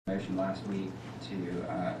Motion last week to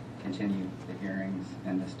continue the hearings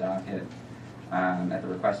in this docket. At the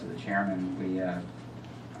request of the chairman, we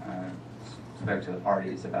spoke to the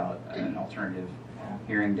parties about an alternative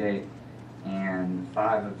hearing date, and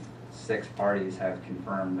 5 of 6 parties have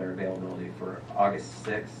confirmed their availability for August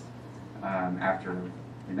 6th. After the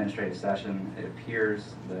administrative session, it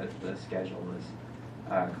appears that the schedule is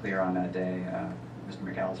clear on that day. Mr.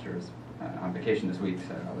 McAllister is on vacation this week,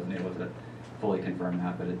 so I wasn't able to fully confirm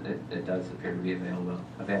that, but it does appear to be available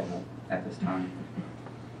at this time.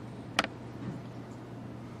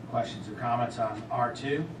 Questions or comments on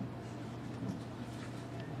R2?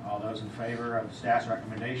 All those in favor of staff's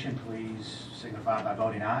recommendation, please signify by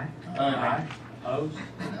voting aye. Aye. Opposed?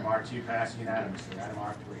 Item R2 passed unanimously. Item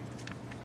R3.